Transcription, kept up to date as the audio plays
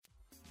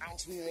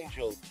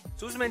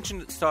So as I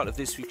mentioned at the start of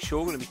this week's show,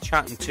 we're going to be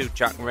chatting to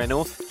Jacques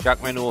Renault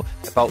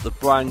about the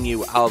brand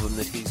new album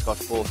that he's got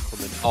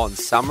forthcoming on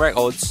Sam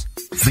Records.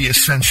 The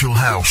Essential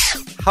House.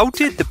 How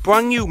did the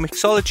brand new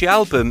mixology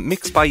album,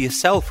 Mixed by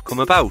Yourself, come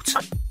about?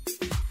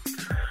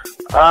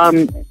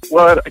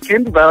 Well, it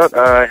came about,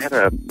 I had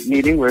a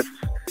meeting with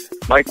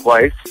Mike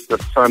Weiss, the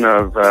son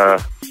of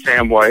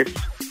Sam Weiss,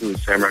 who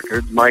is Sam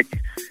Records. Mike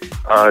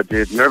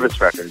did Nervous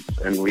Records,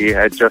 and we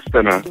had just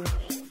done a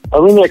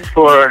remix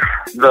for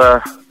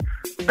the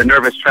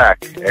Nervous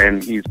track,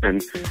 and he's been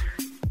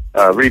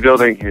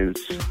rebuilding his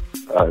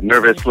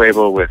Nervous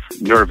label with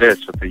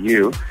Nervous with a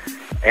U,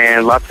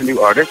 and lots of new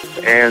artists.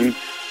 And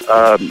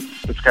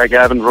this guy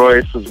Gavin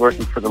Royce was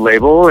working for the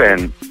label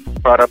and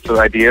brought up the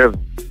idea of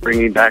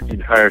bringing back the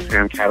entire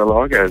Sam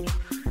catalog as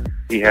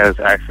he has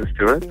access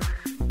to it.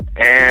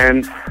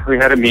 And we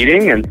had a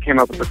meeting and came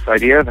up with this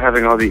idea of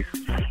having all these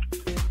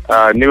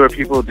newer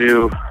people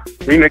do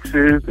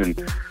remixes and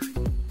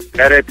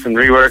edits and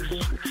reworks,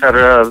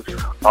 etc.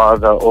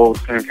 of the old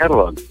Sam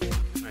catalog.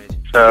 Right.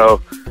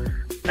 So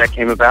that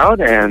came about,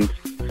 and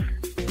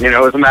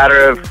it was a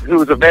matter of who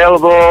was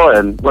available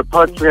and what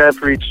parts we had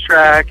for each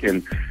track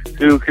and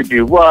who could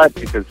do what,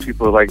 because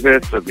people like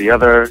this or the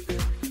other,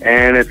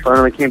 and it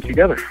finally came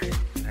together.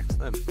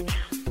 Excellent.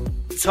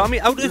 So I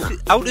mean, out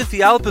of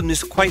the album,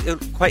 there's quite a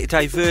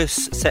diverse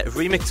set of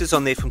remixes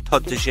on there, from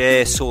Todd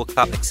DeJay, Soul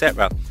Clap,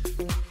 etc.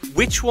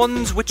 Which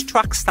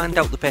tracks stand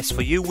out the best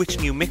for you? Which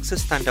new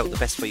mixes stand out the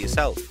best for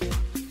yourself?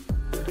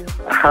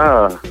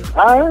 Yeah,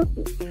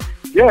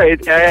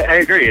 I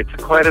agree.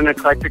 It's quite an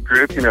eclectic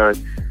group.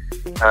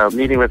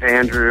 Meeting with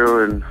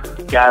Andrew and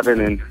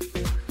Gavin and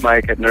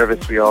Mike at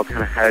Nervous, we all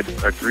kind of had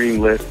a dream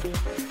list.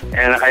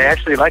 And I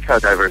actually like how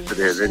diverse it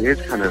is. It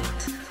is kind of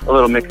a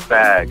little mixed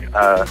bag.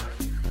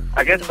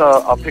 I guess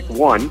I'll pick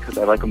one, because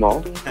I like them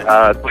all.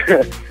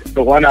 The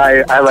one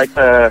I like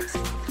the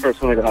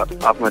first one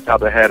off my top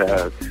of the head,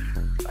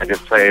 I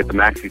just played the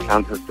Maxi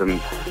Sound System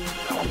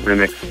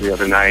remix the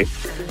other night.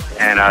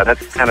 And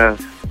that's kind of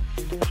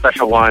a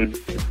special one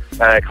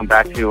that I come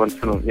back to once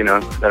in a,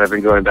 that I've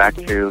been going back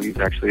to. He's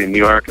actually in New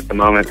York at the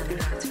moment.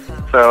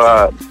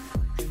 So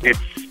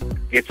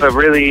it's a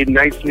really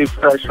nice new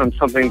fresh on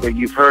something that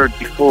you've heard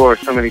before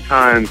so many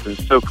times and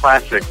so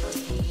classic.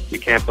 You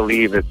can't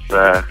believe it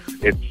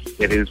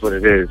is what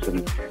it is. And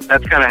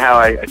that's kind of how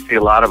I see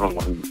a lot of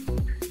them,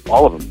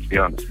 all of them, to be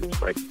honest.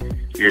 It's like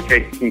you're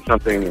taking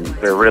something and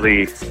they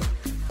really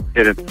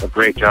did a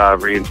great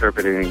job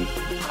reinterpreting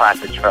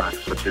classic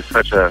tracks, which is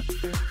such a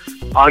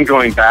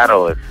ongoing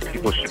battle if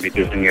people should be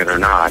doing it or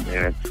not.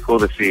 And it's cool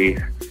to see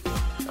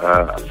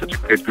such a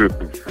good group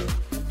of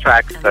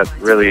tracks that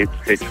really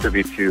pay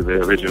tribute to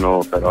the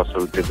original, but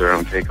also did their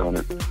own take on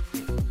it.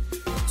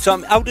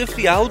 So out of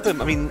the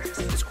album, I mean,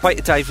 it's quite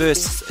a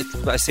diverse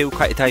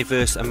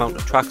amount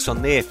of tracks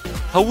on there.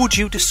 How would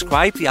you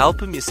describe the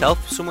album yourself?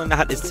 If someone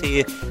had to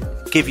say,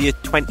 give you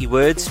 20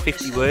 words,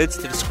 50 words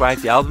to describe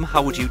the album,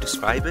 how would you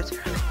describe it?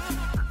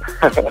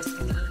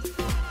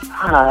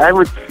 I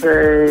would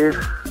say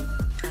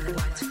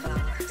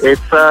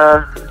it's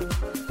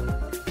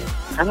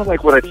kind of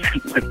like what I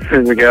said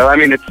 10 years ago. I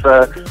mean, it's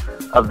a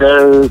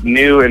very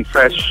new and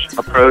fresh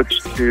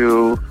approach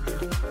to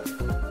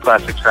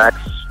classic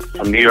tracks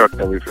from New York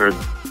that we've heard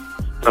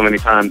so many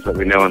times that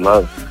we know and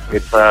love.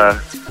 It's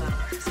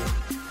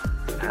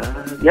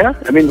yeah,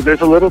 I mean,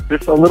 there's a little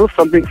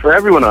something for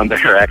everyone on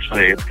there.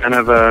 Actually, it's kind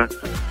of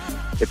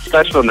it's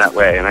special in that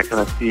way, and I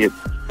kind of see it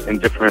in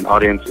different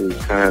audiences,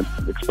 kind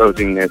of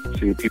exposing it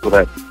to people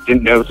that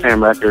didn't know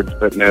Sam Records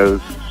but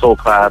knows Soul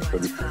Clap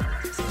and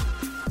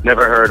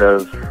never heard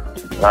of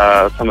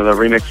some of the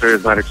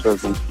remixers, might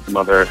expose them to some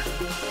other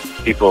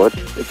people.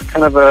 It's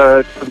kind of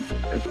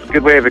it's a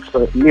good way of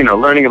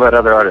learning about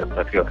other artists,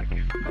 I feel like,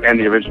 and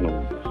the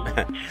original.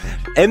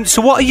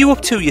 So what are you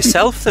up to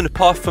yourself then,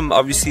 apart from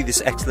obviously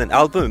this excellent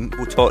album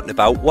we're talking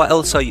about? What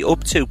else are you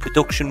up to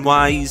production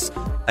wise?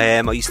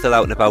 Are you still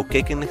out and about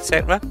gigging,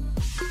 etc.?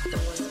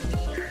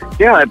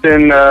 Yeah, I've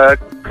been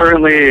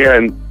currently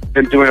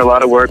been doing a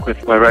lot of work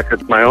with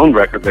my own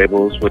record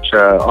labels, which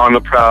On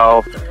the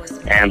Prowl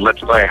and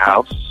Let's Play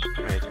House,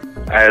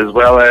 as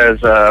well as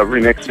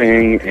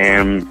remixing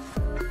and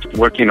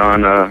working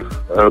on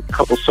a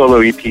couple solo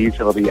EPs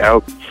that'll be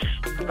out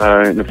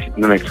in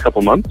the next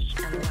couple months,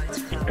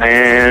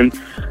 and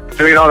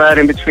doing all that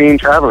in between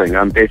traveling.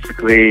 I'll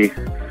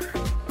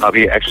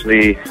be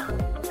actually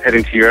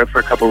heading to Europe for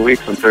a couple of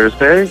weeks on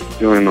Thursday,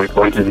 doing like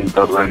London,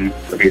 Dublin,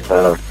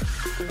 Ibiza,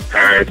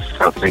 Paris,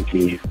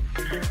 Helsinki.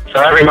 So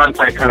every month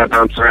I kind of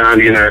bounce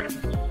around, either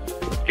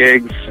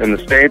gigs in the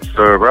States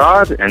or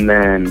abroad, and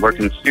then work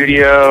in the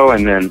studio,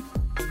 and then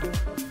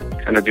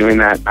kind of doing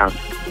that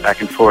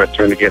back and forth,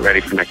 trying to get ready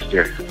for next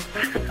year.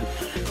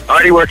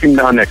 Already working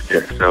on next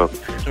year, so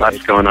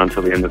lots going on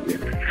till the end of the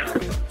year.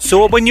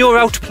 So when you're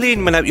out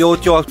playing, you're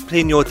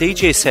playing your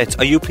DJ set,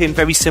 are you playing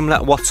very similar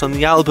to what's on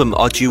the album,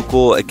 or do you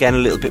go again a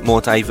little bit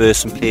more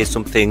diverse and play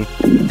something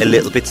a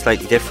little bit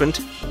slightly different?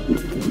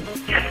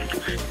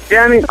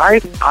 Yeah, I mean,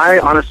 I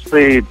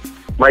honestly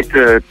like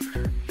to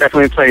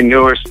definitely play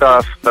newer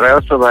stuff, but I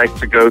also like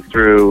to go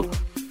through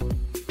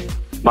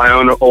my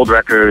own old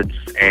records,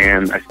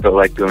 and I still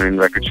like doing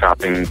record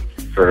shopping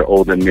for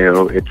old and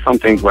new. It's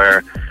something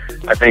where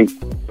I think,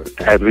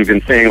 as we've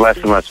been seeing less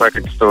and less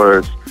record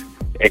stores,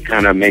 it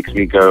kind of makes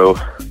me go.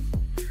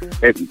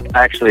 It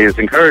actually has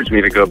encouraged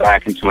me to go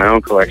back into my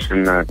own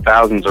collection,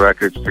 thousands of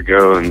records to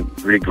go and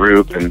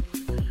regroup and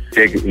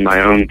dig in my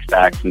own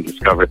stacks and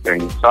discover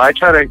things. So I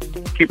try to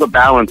keep a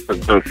balance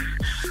of both,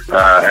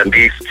 at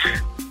least,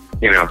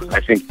 I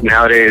think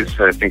nowadays,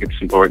 I think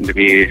it's important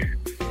to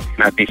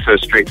not be so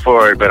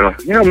straightforward,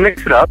 but,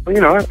 mix it up.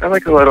 I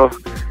like a little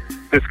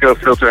disco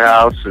filter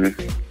house and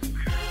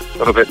a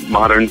little bit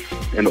modern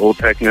and old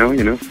techno,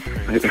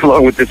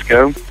 along with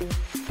disco.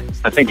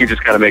 I think you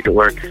just got to make it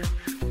work.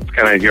 It's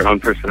kind of your own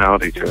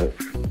personality to it.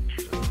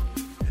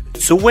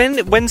 So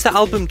when's the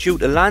album due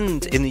to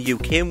land in the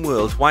UK and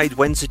worldwide?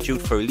 When's it due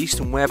for release,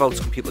 and whereabouts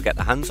can people get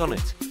their hands on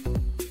it?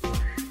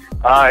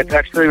 It's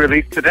actually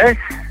released today.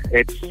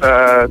 It's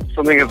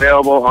something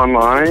available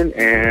online,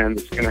 and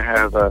it's going to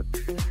have a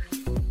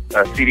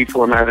CD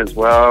format as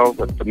well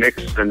with the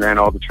mix and then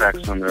all the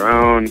tracks on their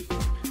own.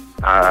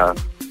 I'm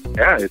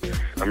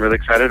really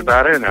excited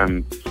about it.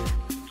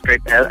 It's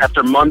great.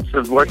 After months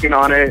of working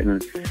on it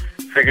and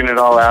figuring it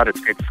all out, it's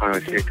great to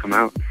finally see it come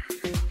out.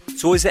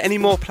 So is there any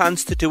more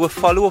plans to do a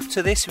follow-up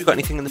to this? Have you got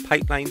anything in the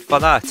pipeline for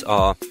that?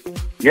 Or?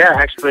 Yeah,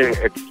 actually,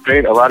 it's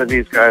great. A lot of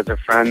these guys are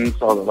friends,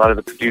 a lot of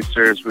the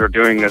producers. We were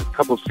doing a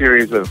couple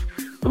series of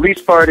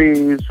release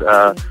parties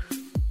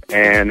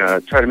and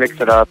try to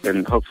mix it up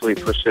and hopefully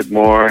push it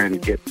more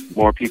and get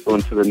more people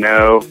into the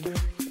know.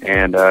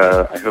 And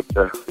I hope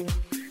the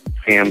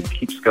fam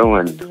keeps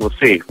going. We'll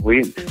see.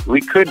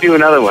 We could do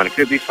another one. It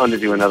could be fun to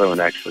do another one,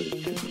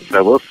 actually.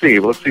 So we'll see.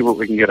 We'll see what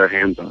we can get our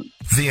hands on.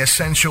 The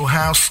Essential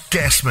House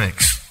Guest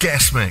Mix.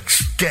 Guest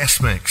Mix.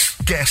 Guest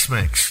Mix. Guest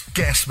Mix.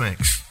 Guest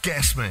Mix.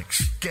 Guest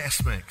Mix.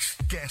 Guest Mix.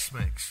 Guest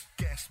Mix.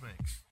 Guest Mix.